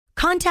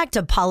Contact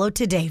Apollo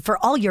today for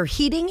all your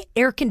heating,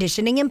 air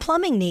conditioning, and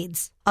plumbing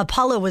needs.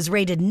 Apollo was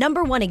rated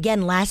 #1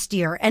 again last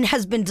year and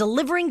has been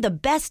delivering the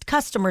best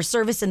customer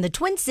service in the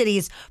Twin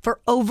Cities for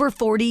over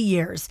 40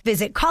 years.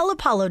 Visit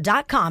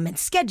callapollo.com and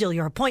schedule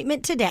your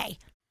appointment today.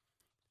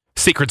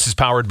 Secrets is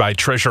powered by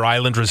Treasure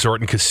Island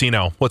Resort and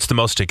Casino. What's the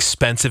most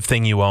expensive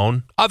thing you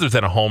own, other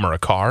than a home or a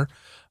car?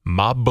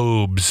 My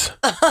boobs.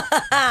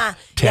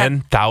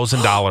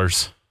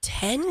 $10,000.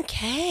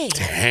 $10K.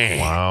 Dang.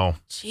 Wow.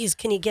 Jeez,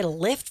 can you get a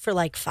lift for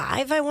like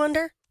 $5, I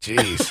wonder?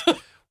 Jeez.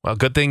 Well,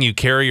 good thing you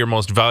carry your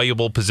most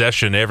valuable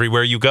possession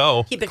everywhere you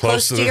go. Keep it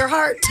close to your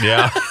heart.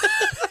 Yeah.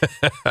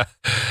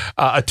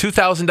 A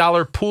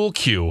 $2,000 pool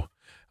cue.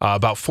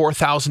 About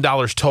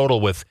 $4,000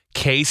 total with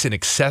case and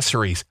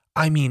accessories.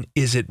 I mean,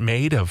 is it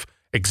made of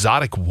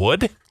exotic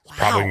wood? Wow.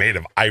 Probably made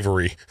of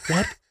ivory.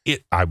 What?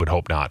 I would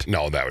hope not.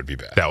 No, that would be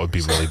bad. That would be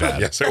really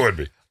bad. Yes, it would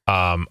be.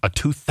 A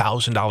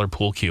 $2,000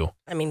 pool cue.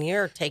 I mean,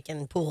 you're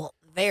taking pool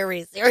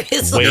very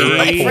seriously, Way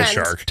my pool friend.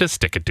 shark. To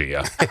stick it to you.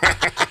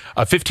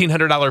 A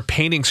 $1,500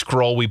 painting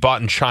scroll we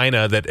bought in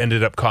China that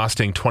ended up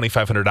costing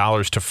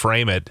 $2,500 to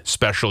frame it.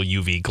 Special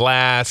UV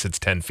glass. It's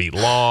 10 feet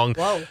long.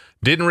 Whoa.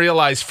 Didn't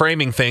realize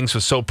framing things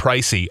was so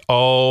pricey.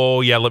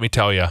 Oh, yeah, let me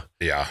tell you.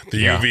 Yeah, the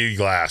Yeah. UV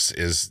glass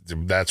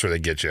that's where they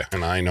get you,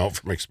 and I know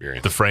from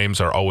experience. The frames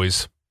are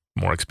always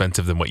more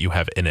expensive than what you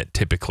have in it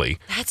typically.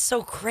 That's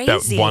so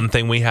crazy. That one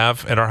thing we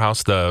have at our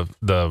house, the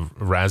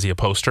Razzia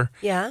poster,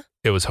 Yeah.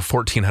 it was a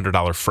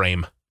 $1,400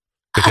 frame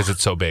because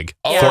it's so big.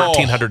 Oh.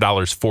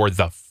 $1,400 for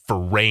the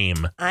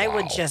frame. I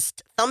would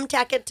just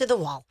thumbtack it to the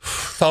wall.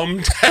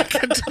 Thumbtack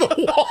it to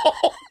the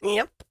wall.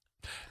 Yep.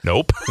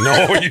 Nope.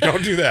 No, you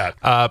don't do that.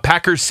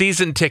 Packers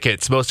season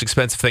tickets, most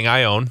expensive thing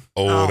I own.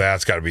 Oh,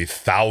 that's got to be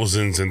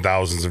thousands and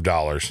thousands of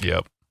dollars.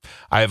 Yep.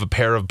 I have a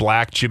pair of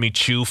black Jimmy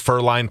Choo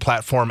fur-lined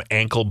platform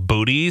ankle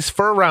booties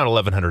for around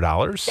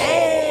 $1,100.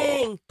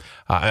 Dang.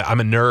 I'm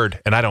a nerd,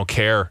 and I don't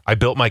care. I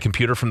built my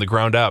computer from the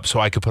ground up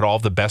so I could put all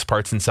the best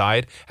parts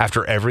inside.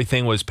 After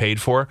everything was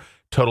paid for,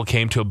 total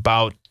came to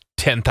about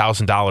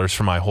 $10,000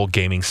 for my whole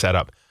gaming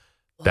setup.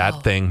 Whoa.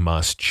 That thing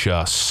must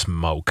just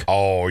smoke.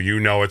 Oh, you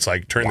know, it's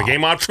like turn the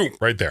game on,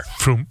 right there.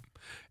 Vroom.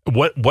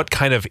 What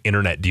kind of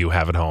internet do you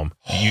have at home?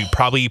 You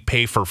probably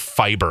pay for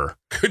fiber.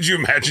 Could you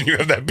imagine you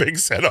have that big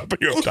setup and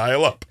you have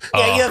dial up?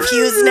 Yeah, you have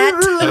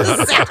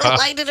HughesNet,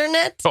 satellite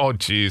internet. Oh,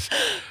 geez.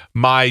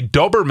 My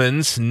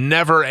Doberman's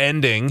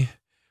never-ending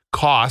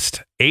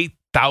cost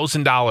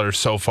 $8,000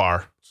 so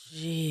far.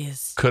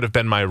 Jeez. Could have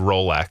been my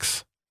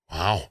Rolex.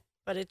 Wow.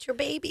 But it's your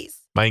babies.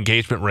 My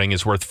engagement ring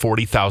is worth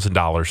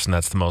 $40,000, and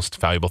that's the most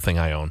valuable thing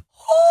I own.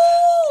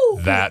 Oh.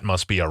 That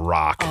must be a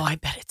rock. Oh, I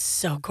bet it's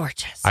so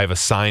gorgeous. I have a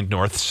signed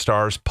North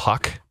Stars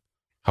puck.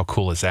 How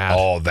cool is that?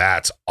 Oh,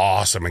 that's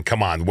awesome. And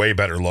come on, way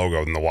better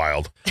logo than the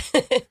Wild.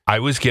 I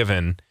was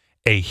given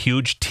a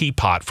huge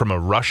teapot from a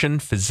Russian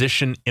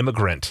physician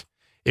immigrant.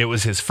 It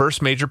was his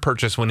first major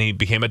purchase when he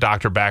became a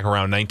doctor back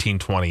around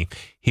 1920.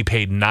 He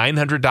paid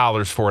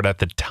 $900 for it at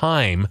the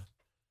time.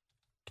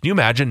 Can you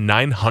imagine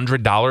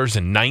 $900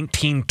 in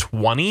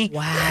 1920?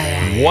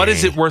 Wow. What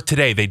is it worth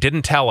today? They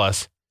didn't tell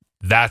us.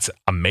 That's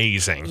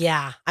amazing.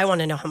 Yeah, I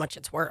want to know how much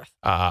it's worth.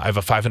 I have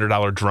a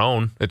 $500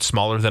 drone. It's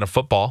smaller than a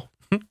football.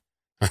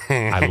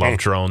 I love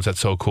drones. That's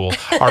so cool.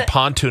 Our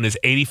pontoon is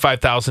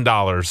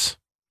 $85,000.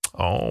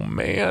 Oh,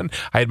 man.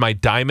 I had my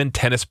diamond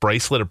tennis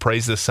bracelet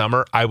appraised this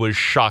summer. I was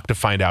shocked to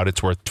find out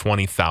it's worth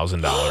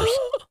 $20,000.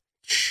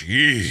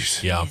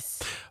 Jeez. Yeah.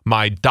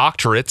 My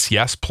doctorates,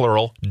 yes,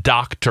 plural,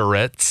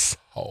 doctorates.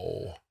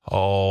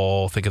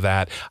 Oh, think of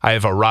that. I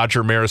have a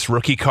Roger Maris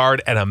rookie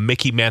card and a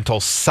Mickey Mantle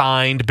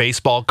signed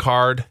baseball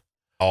card.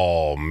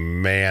 Oh,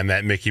 man,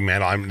 that Mickey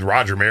Mantle.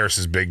 Roger Maris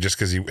is big just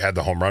because he had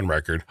the home run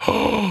record.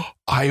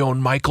 I own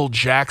Michael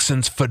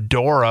Jackson's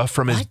fedora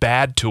from his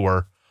Bad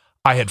tour.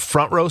 I had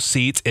front row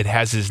seats. It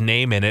has his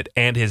name in it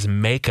and his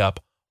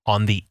makeup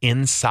on the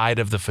inside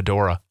of the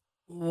fedora.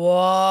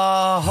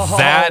 Whoa.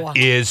 That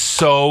is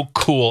so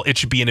cool. It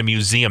should be in a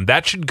museum.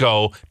 That should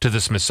go to the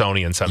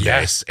Smithsonian someday.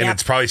 Yes, and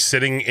it's probably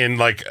sitting in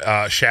like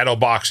a shadow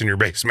box in your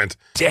basement.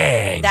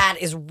 Dang. That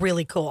is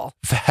really cool.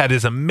 That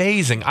is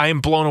amazing. I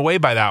am blown away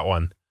by that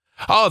one.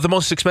 Oh, the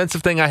most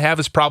expensive thing I have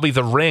is probably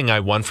the ring I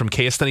won from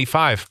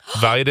KS95,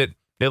 valued at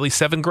nearly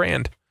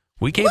 $7,000.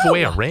 We gave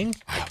away a ring?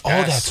 Yes. Oh,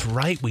 that's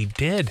right. We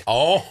did.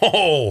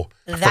 Oh,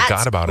 I That's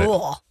forgot about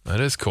cool. it.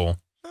 That is cool.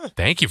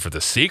 Thank you for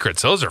the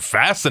secrets. Those are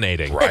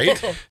fascinating. right?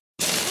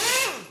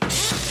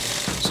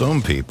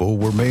 Some people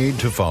were made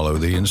to follow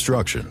the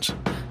instructions.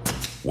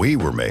 We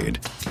were made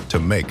to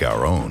make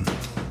our own.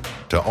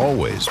 To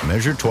always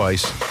measure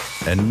twice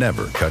and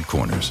never cut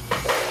corners.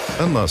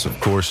 Unless, of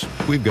course,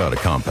 we've got a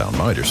compound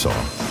miter saw.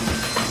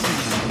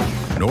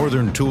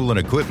 Northern Tool and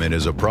Equipment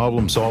is a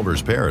problem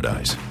solver's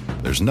paradise.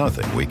 There's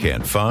nothing we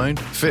can't find,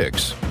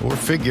 fix, or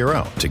figure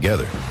out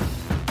together.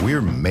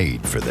 We're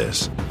made for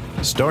this.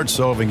 Start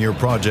solving your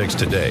projects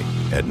today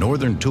at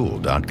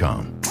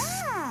northerntool.com.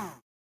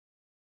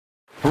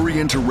 Hurry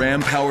into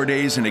Ram Power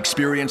Days and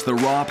experience the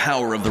raw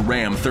power of the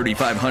Ram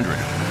 3500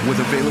 with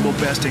available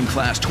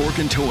best-in-class torque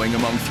and towing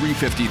among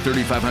 350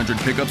 3500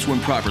 pickups when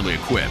properly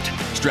equipped.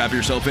 Strap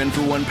yourself in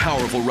for one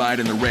powerful ride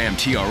in the Ram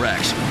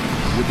TRX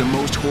with the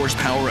most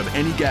horsepower of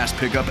any gas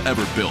pickup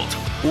ever built.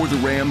 Or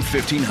the Ram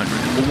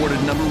 1500, awarded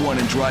 #1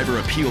 in driver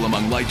appeal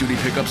among light-duty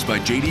pickups by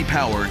J.D.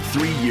 Power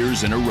 3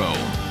 years in a row.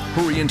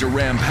 Hurry into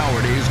Ram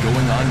Power Days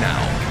going on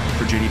now.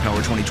 For J.D.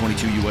 Power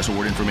 2022 U.S.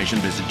 award information,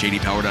 visit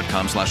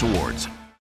jdpower.com/awards.